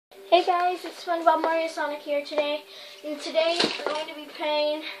Hey guys, it's SpongeBob Mario Sonic here today, and today we're going to be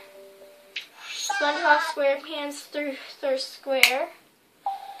playing SpongeBob SquarePants through Square.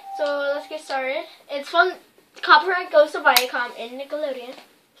 So let's get started. It's from copyright goes to Viacom in Nickelodeon.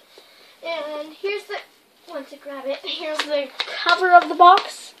 And here's the once I grab it, here's the cover of the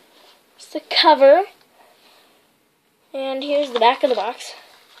box. It's the cover, and here's the back of the box.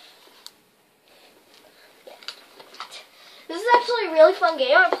 This is actually a really fun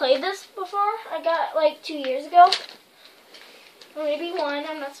game. I played this before. I got like 2 years ago. Or maybe one,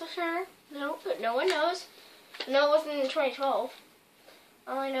 I'm not so sure. No, but no one knows. No, it wasn't in 2012.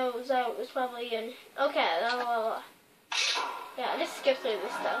 All I know is that it was probably in... Okay, yeah, just skip through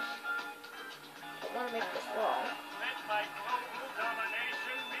this stuff. Don't want to make this long.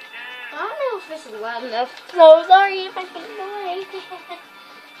 I don't know if this is loud enough. So sorry if I get annoyed.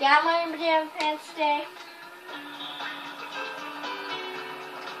 Yeah, I'm wearing pajama pants today.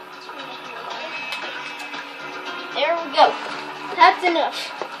 There we go. That's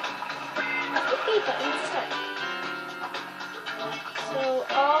enough. Okay, but let's start. So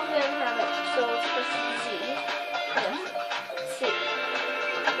all of them have it. So it's just Z. Yes. C.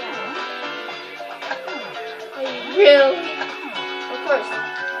 Yeah. Are you really? Of course.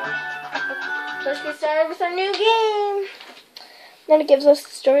 Let's get started with our new game. Then it gives us the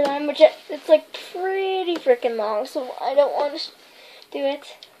storyline, which it's like pretty freaking long, so I don't want to do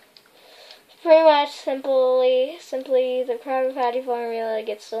it. Pretty much simply the Krabby Patty formula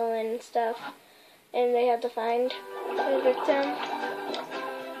gets stolen and stuff, and they have to find the victim.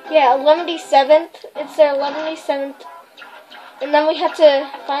 Yeah, 11th. It's their 11th, and then we have to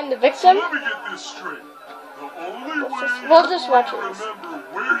find the victim. So let me get this straight. The only we'll just watch to this. remember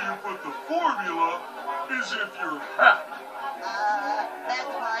where you put the formula is if you're happy. That's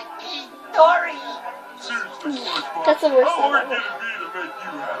my story. Seriously, SpongeBob, That's the worst how hard thing can it be to make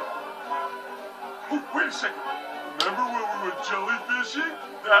you happy? Oh, wait a second. Remember when we went jellyfishing?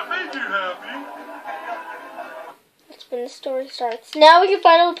 That made you happy. That's when the story starts. Now we can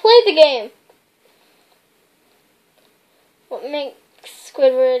finally play the game. What makes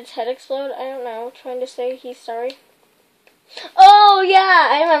Squidward's head explode? I don't know. Trying to say he's sorry. Oh, yeah,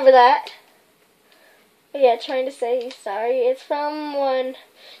 I remember that. Yeah, trying to say he's sorry. It's from one...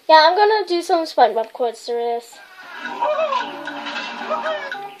 Yeah, I'm going to do some SpongeBob quotes through this.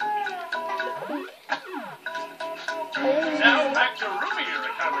 Now back to roomier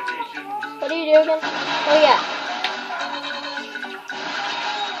accommodations. What do you do again? Oh, yeah.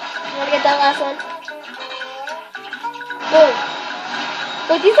 You want to get that last one? Boom.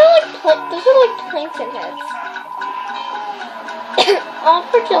 Wait, these are like plankton heads. All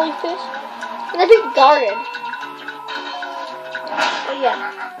for jellyfish. And they're being guarded. Oh, yeah.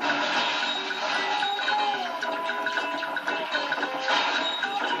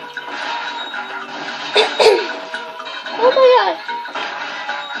 Oh my god!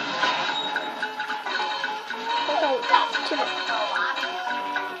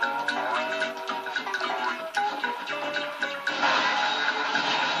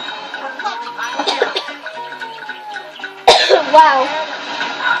 Wow.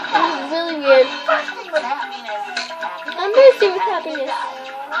 This is really weird. I'm bursting with happiness.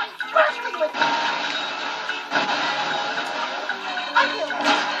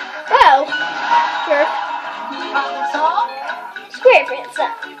 Wow. Jerk. SquarePants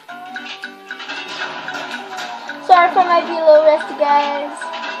up. Sorry for my below resty guys.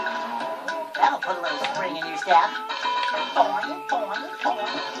 That'll put a little spring in your step. Boing, boing,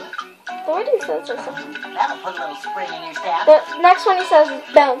 boing. What did he say or something? That'll put a little spring in your step. The next one he says is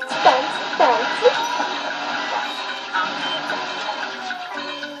bounce, bounce, bounce.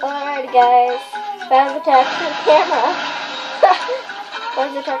 Alright guys. That was attack to the camera. That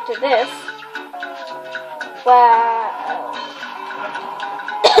was attack to this. Wow.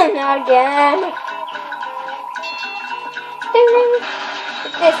 Not again.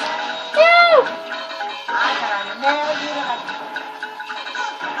 This. No! I'm gonna nail you to my...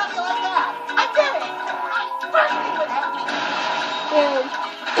 How do you like that? I did it! Bursting with happiness. Boom.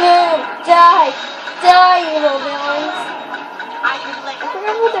 Boom. Die. Die, evil villains. I can lick I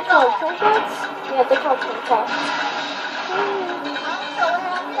remember what they're called. Plankots? Yeah, they're called plankots. I'm so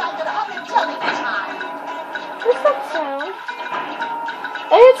happy I'm gonna up and jellyfish time. What's that sound?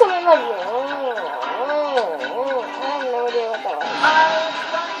 I heard something like... I have no idea what that was.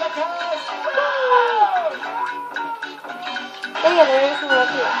 Oh yeah, there is one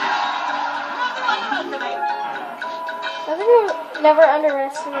up here. I think we'll never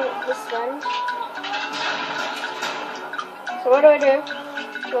underestimate the sponge. So what do I do?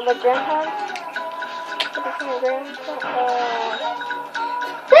 Go like grandpa? Grandpa?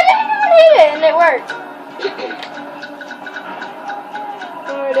 hard.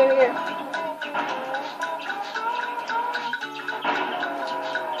 Alright, over here.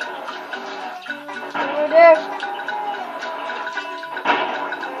 Over there.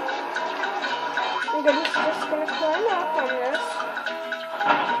 I'm just gonna climb up on this.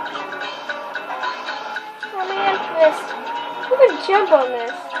 Oh man, missed. I'm gonna jump on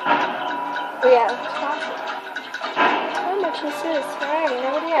this. Oh yeah, it's awesome. How much is this? I have no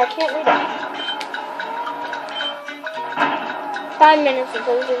idea. I can't read it. 5 minutes and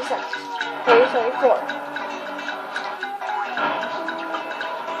 33 seconds. Okay, sorry, 4.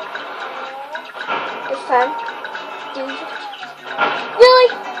 This time. Really?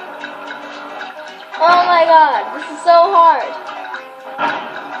 Oh my god, this is so hard.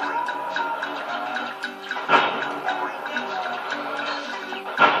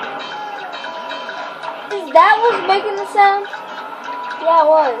 That was making the sound? Yeah, it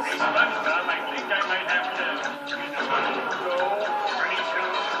was. Hey, SpongeBob, I think I might have to, go pretty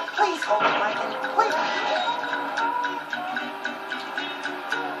soon. Please hold it, Mikey. Please.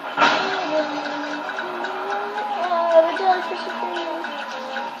 The jellyfish is free.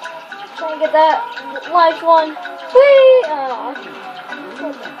 Trying to get that life one. Whee!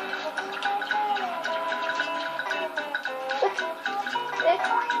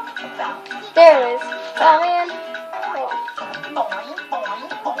 There it is. Oh man. Boing, boing,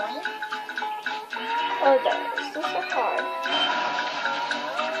 boing. Oh, there it is. This is hard.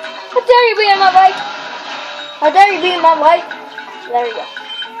 How dare you be in my way? How dare you be in my way? There we go.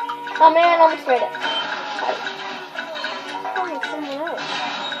 Oh man, I almost made it. Someone else.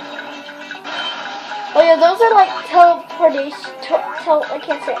 Oh yeah, those are like teleportation. I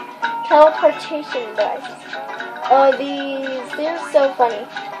can't say it. Teleportation devices. Oh, they're so funny.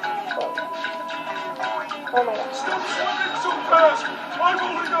 Oh my god. Stop swimming so fast! I've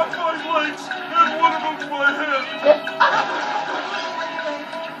only got 5 legs, and one of them's my head. Yep.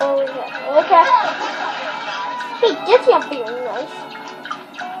 Oh yeah. Okay. Hey, get your being nice.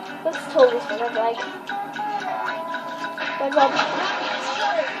 That's totally something like. My god.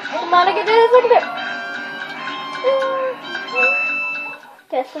 Come on, I can do this. Look at it.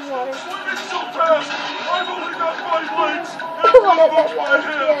 Get some water. Swimming so fast! I've only got 5 legs, I and one wanted of that them's my last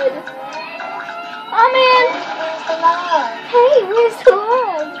head. kid. Oh man! Hey, where's the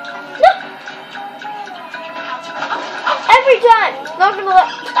line? No! Every time! Not gonna let.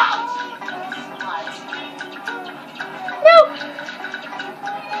 No!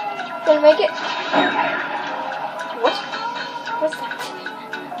 Gonna make it. What? What's that?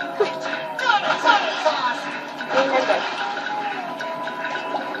 Remember.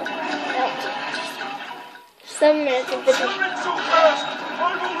 7 minutes and 50. Swimming so fast!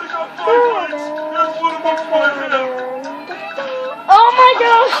 I've only got 5 legs, and one of them's my head. Oh my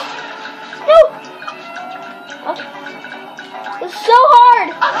gosh! Woo! Okay. It's so hard!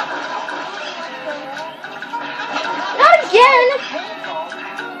 Not again!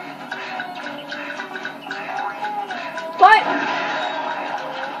 What?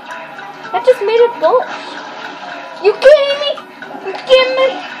 I just made it bullet. You kidding me? You kidding me?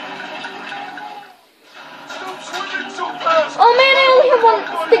 Stop swimming so fast! Oh man, I only have one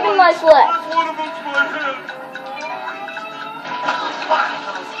sticking life left. And one of them's my head.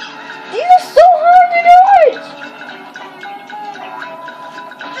 These are so hard to dodge!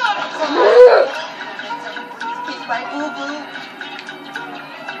 Kiss my boo-boo.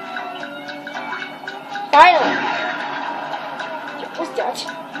 Finally. Let's dodge.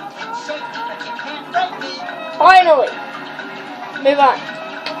 Shake me, but you can't break me. Finally. Move on.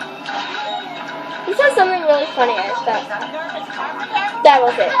 He said something really funny, I thought. I'm nervous, Carpenter. That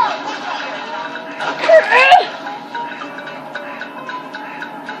was it.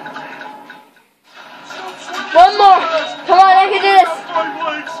 One more. Come on, I can do this. 5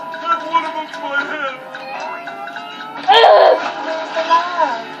 legs, and one of them's my head. Ugh. Where's the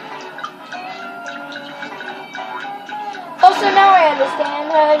love? Oh, so now I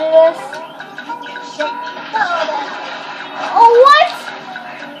understand how to do this. Shake me, soda. Oh, what?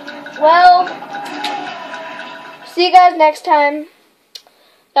 Well, see you guys next time.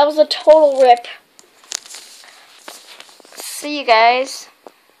 That was a total rip. See you guys.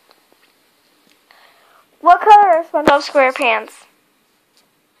 What color is SpongeBob SquarePants?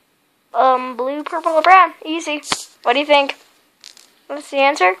 Blue, purple, or brown? Easy. What do you think? What's the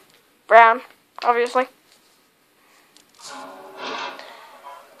answer? Brown, obviously.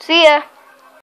 See ya.